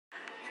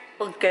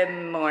Well, good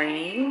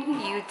morning,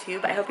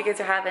 YouTube. I hope you guys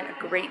are having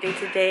a great day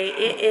today.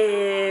 It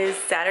is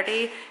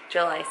Saturday,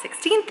 July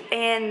 16th,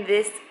 and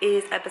this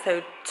is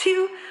episode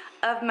 2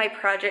 of my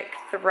Project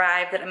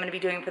Thrive that I'm going to be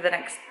doing for the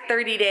next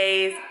 30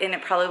 days, and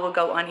it probably will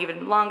go on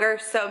even longer.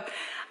 So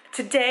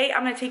today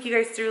I'm going to take you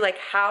guys through like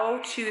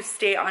how to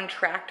stay on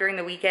track during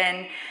the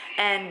weekend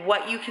and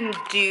what you can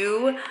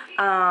do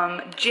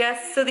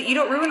just so that you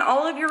don't ruin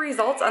all of your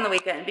results on the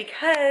weekend,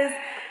 because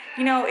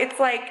you know,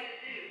 it's like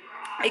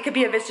it could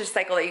be a vicious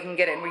cycle that you can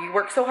get in where you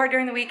work so hard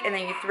during the week and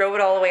then you throw it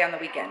all away on the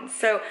weekend.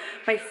 So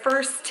my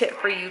first tip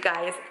for you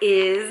guys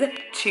is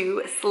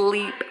to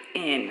sleep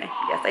in.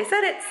 Yes, I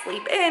said it,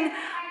 sleep in.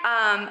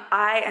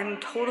 I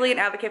am totally an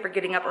advocate for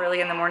getting up early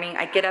in the morning.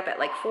 I get up at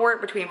like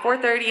between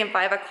 4:30 and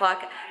 5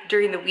 o'clock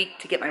during the week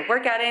to get my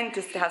workout in,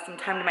 just to have some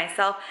time to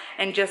myself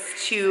and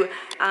just to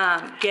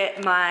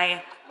get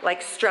my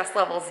like stress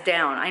levels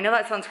down. I know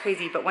that sounds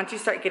crazy, but once you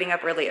start getting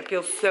up early, it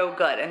feels so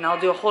good, and I'll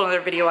do a whole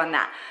other video on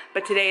that.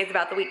 But today is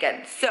about the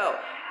weekend. So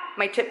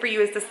my tip for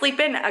you is to sleep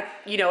in,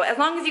 you know, as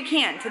long as you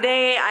can.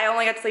 Today I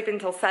only got to sleep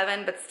until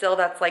 7, but still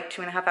that's like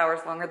 2.5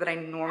 hours longer than I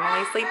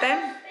normally sleep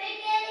in.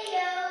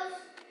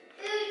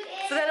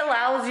 So that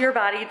allows your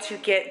body to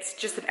get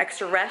just an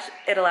extra rest.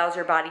 It allows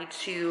your body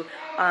to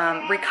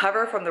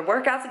recover from the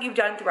workouts that you've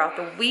done throughout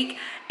the week.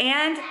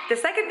 And the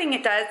second thing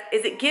it does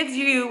is it gives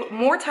you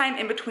more time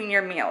in between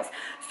your meals.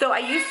 So I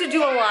used to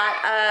do a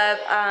lot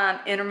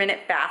of intermittent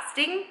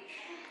fasting,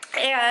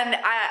 and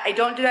I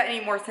don't do that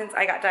anymore since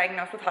I got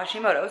diagnosed with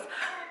Hashimoto's.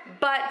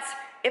 But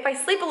if I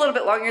sleep a little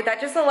bit longer, that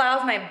just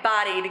allows my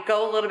body to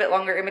go a little bit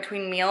longer in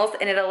between meals,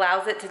 and it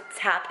allows it to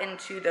tap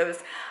into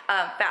those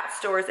fat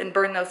stores and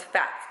burn those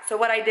fats. So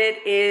what I did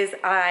is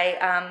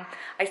I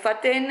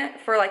slept in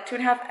for like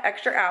 2.5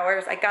 extra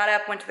hours. I got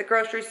up, went to the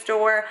grocery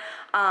store,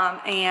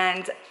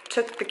 and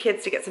took the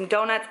kids to get some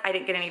donuts. I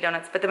didn't get any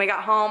donuts, but then we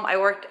got home, I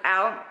worked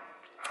out,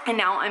 and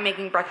now I'm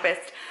making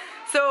breakfast.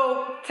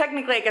 So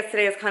technically, I guess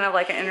today is kind of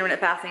like an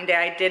intermittent fasting day.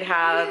 I did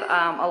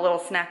have a little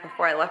snack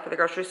before I left for the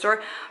grocery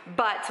store.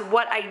 But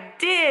what I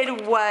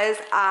did was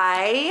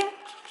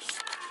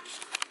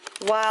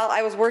while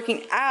I was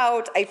working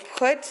out, I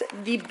put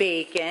the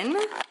bacon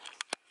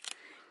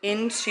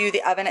into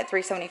the oven at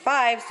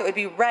 375 so it'd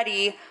be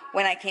ready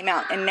when I came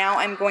out. And now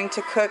I'm going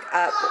to cook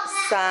up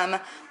some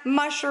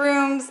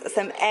mushrooms,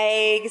 some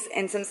eggs,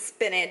 and some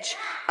spinach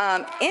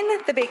in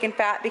the bacon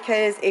fat,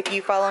 because if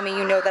you follow me,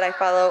 you know that I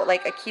follow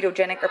like a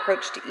ketogenic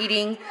approach to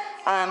eating,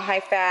 high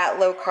fat,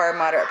 low carb,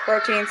 moderate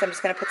protein. So I'm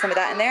just gonna put some of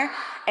that in there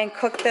and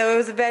cook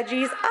those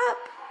veggies up.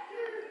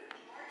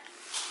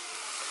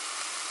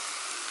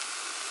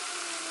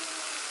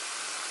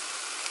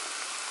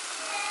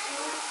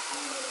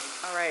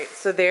 Alright,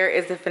 so there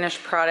is the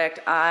finished product.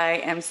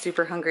 I am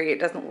super hungry. It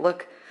doesn't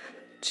look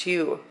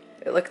too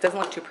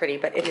pretty,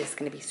 but it is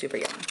going to be super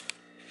yummy.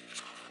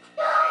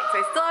 Alright, so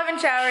I still haven't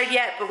showered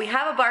yet, but we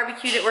have a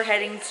barbecue that we're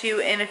heading to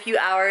in a few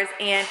hours,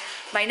 and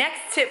my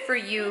next tip for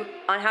you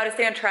on how to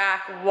stay on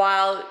track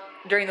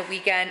during the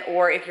weekend,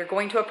 or if you're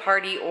going to a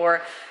party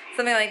or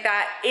something like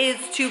that, is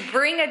to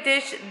bring a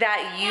dish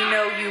that you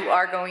know you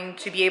are going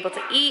to be able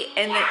to eat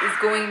and that is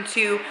going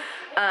to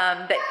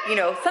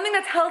something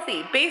that's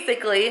healthy,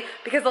 basically,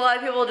 because a lot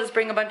of people just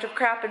bring a bunch of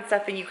crap and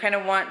stuff, and you kind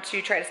of want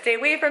to try to stay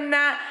away from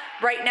that.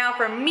 Right now,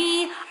 for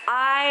me,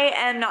 I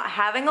am not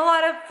having a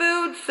lot of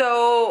food,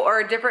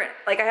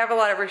 I have a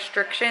lot of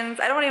restrictions.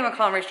 I don't even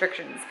call them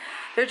restrictions.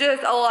 There's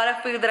just a lot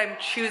of food that I'm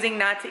choosing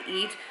not to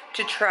eat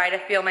to try to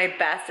feel my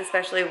best,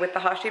 especially with the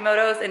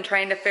Hashimoto's, and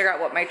trying to figure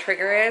out what my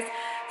trigger is.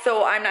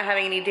 So I'm not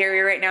having any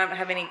dairy right now. I'm not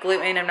having any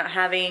gluten. I'm not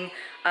having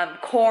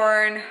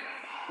corn,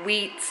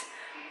 wheat,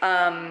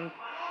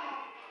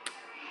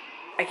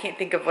 I can't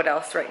think of what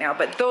else right now,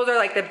 but those are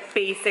like the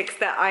basics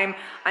that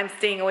I'm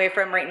staying away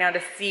from right now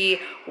to see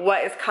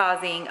what is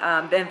causing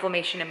the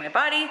inflammation in my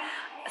body.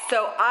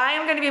 So I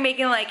am going to be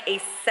making like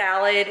a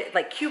salad,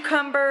 like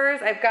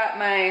cucumbers. I've got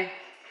my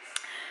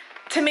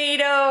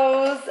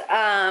tomatoes,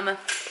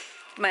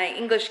 my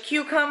English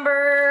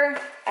cucumber.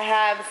 I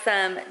have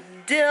some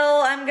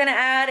dill I'm going to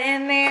add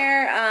in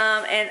there,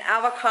 and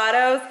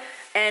avocados.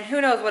 And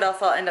who knows what else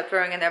I'll end up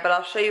throwing in there, but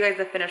I'll show you guys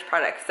the finished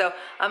product. So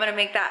I'm gonna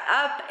make that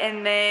up,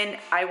 and then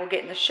I will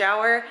get in the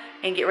shower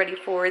and get ready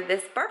for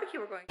this barbecue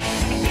we're going to.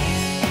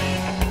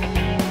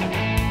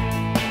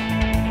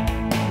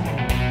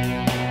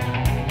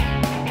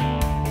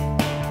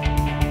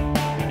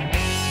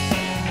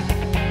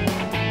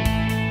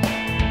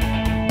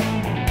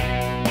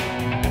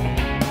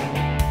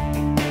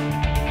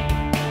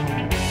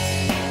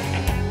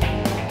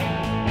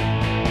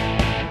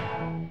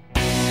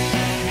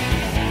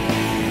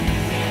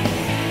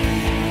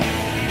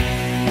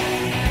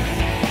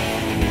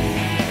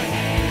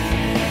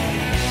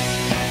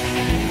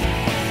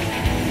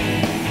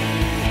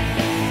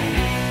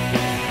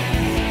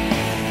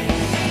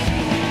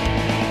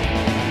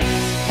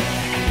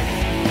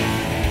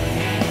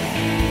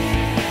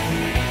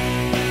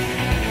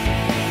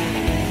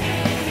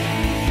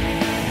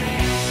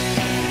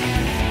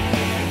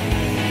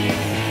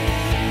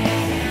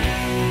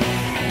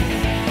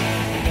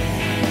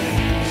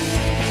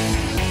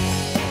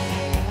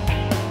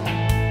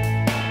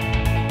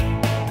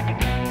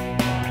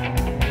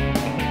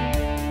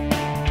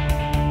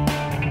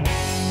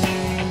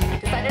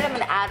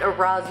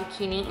 raw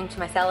zucchini into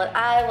my salad.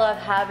 I love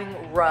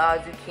having raw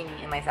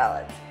zucchini in my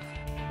salads.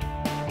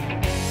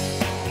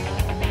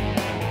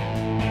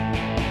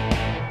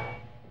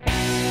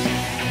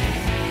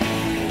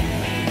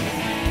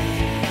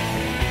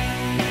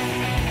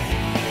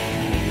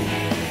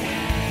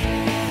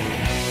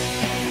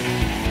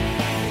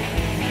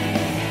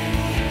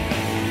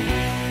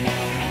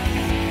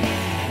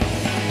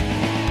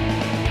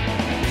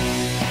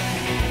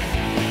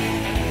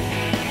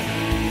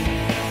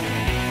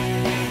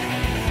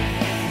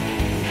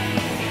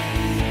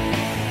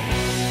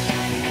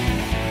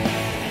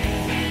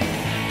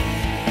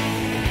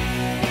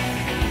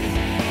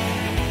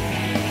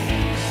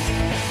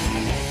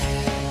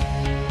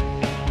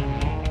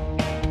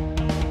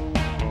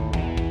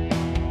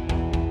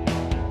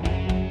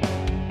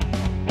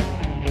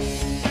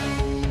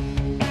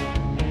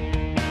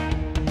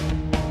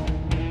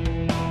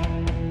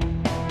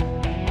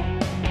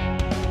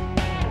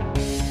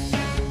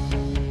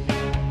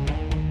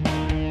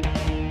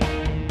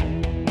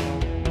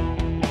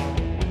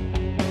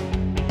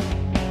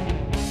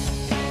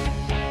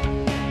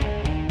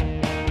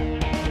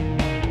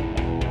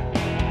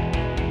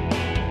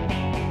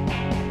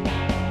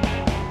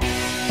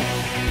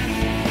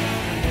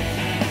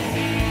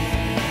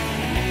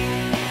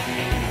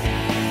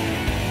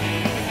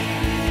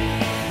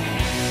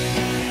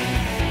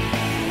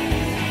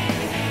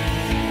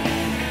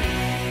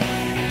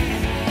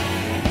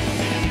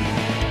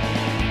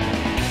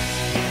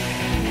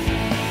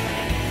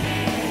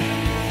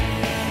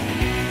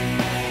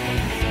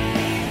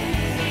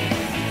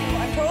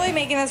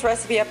 Making this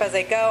recipe up as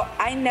I go.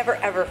 I never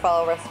ever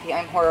follow a recipe.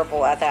 I'm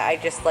horrible at that. I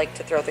just like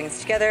to throw things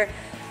together.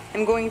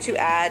 I'm going to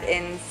add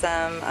in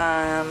some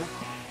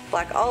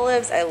black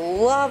olives. I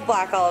love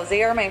black olives.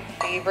 They are my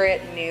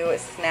favorite new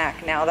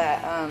snack now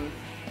that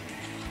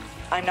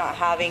I'm not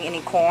having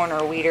any corn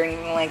or wheat or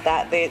anything like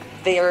that.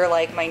 They are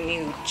like my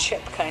new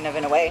chip kind of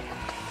in a way.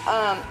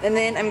 And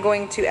then I'm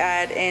going to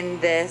add in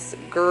this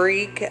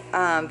Greek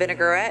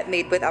vinaigrette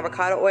made with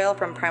avocado oil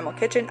from Primal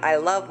Kitchen. I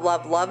love,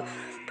 love, love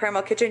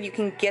Primal Kitchen. You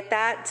can get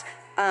that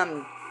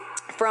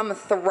from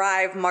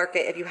Thrive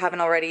Market if you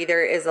haven't already.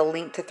 There is a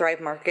link to Thrive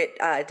Market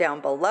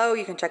down below.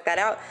 You can check that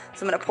out.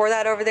 So I'm going to pour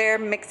that over there,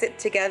 mix it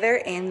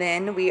together, and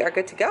then we are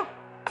good to go.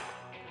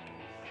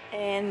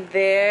 And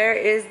there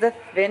is the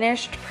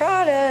finished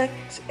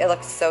product. It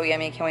looks so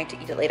yummy. I can't wait to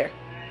eat it later.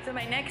 So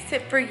my next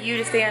tip for you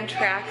to stay on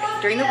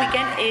track during the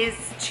weekend is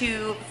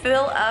to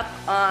fill up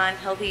on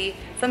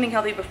something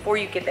healthy before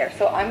you get there.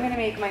 So I'm going to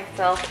make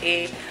myself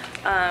a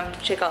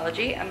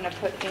Shakeology. I'm gonna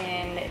put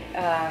in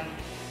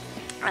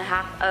a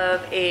half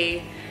of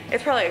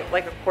it's probably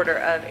like a quarter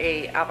of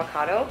a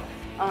avocado.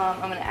 I'm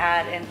gonna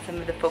add in some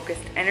of the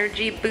Focused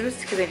Energy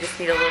Boost because I just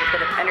need a little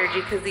bit of energy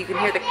because you can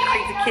hear the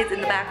crazy kids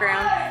in the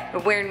background.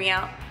 They're wearing me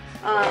out.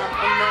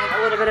 And then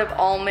a little bit of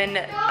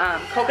almond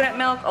coconut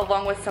milk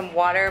along with some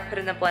water, put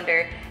in the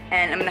blender,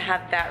 and I'm gonna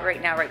have that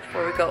right now, right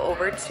before we go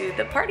over to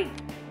the party.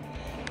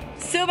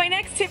 So my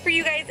next tip for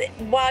you guys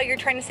while you're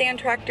trying to stay on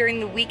track during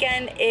the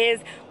weekend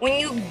is when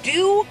you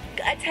do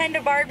attend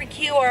a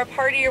barbecue or a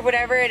party or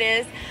whatever it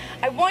is,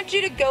 I want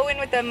you to go in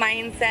with the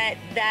mindset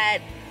that,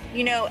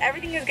 you know,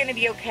 everything is gonna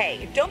be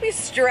okay. Don't be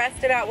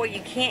stressed about what you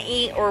can't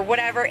eat or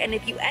whatever, and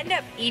if you end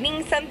up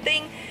eating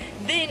something,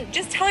 then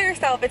just tell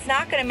yourself it's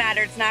not gonna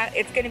matter,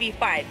 it's gonna be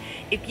fine.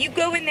 If you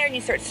go in there and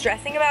you start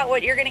stressing about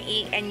what you're gonna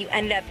eat and you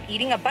end up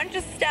eating a bunch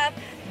of stuff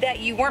that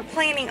you weren't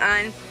planning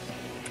on,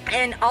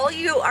 and all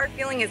you are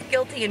feeling is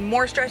guilty and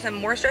more stress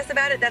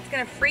about it, that's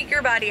gonna freak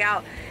your body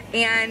out.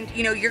 And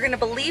you know, you're gonna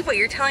believe what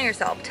you're telling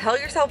yourself. Tell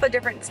yourself a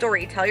different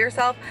story. Tell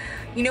yourself,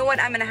 you know what,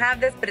 I'm gonna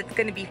have this, but it's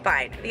gonna be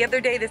fine. The other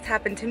day this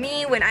happened to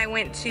me when I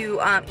went to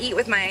eat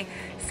with my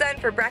son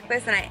for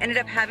breakfast, and I ended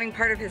up having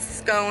part of his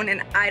scone,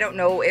 and I don't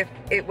know if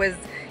it was,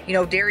 you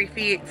know, dairy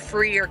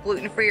free or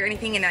gluten free or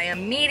anything, and I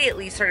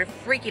immediately started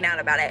freaking out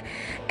about it.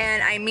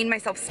 And I made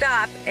myself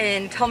stop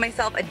and tell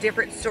myself a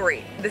different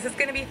story. This is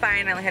gonna be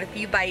fine. I only had a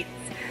few bites.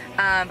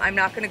 I'm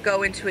not gonna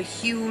go into a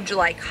huge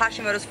like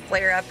Hashimoto's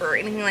flare up or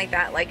anything like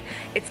that. Like,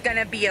 it's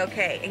gonna be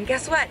okay. And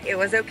guess what? It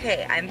was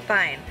okay. I'm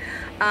fine.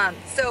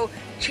 So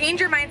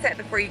change your mindset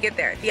before you get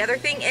there. The other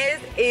thing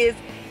is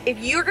if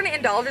you're gonna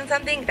indulge in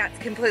something, that's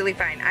completely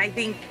fine. I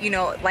think, you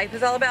know, life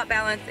is all about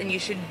balance, and you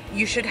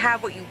should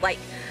have what you like.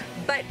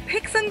 But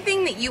pick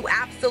something that you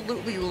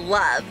absolutely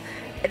love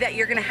that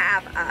you're gonna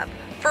have.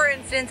 For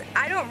instance,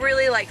 I don't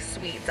really like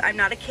sweets. I'm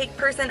not a cake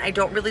person. I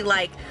don't really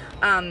like,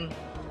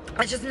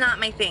 it's just not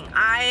my thing.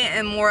 I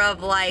am more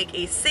of like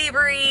a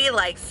savory,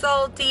 like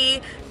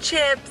salty,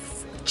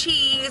 chips,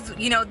 cheese,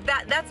 you know,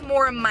 that's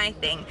more of my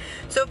thing.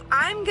 So if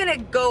I'm gonna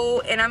go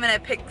and I'm gonna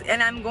pick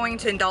and I'm going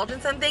to indulge in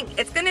something,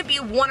 it's gonna be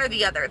one or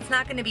the other. It's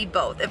not gonna be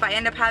both. If I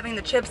end up having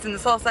the chips and the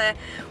salsa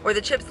or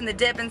the chips and the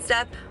dip and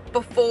stuff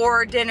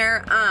before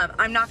dinner,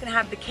 I'm not gonna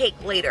have the cake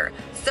later.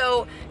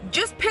 So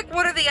just pick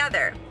one or the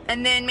other,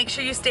 and then make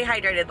sure you stay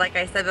hydrated, like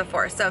I said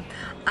before. So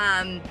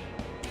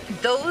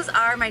those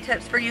are my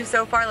tips for you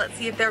so far. Let's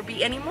see if there'll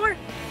be any more.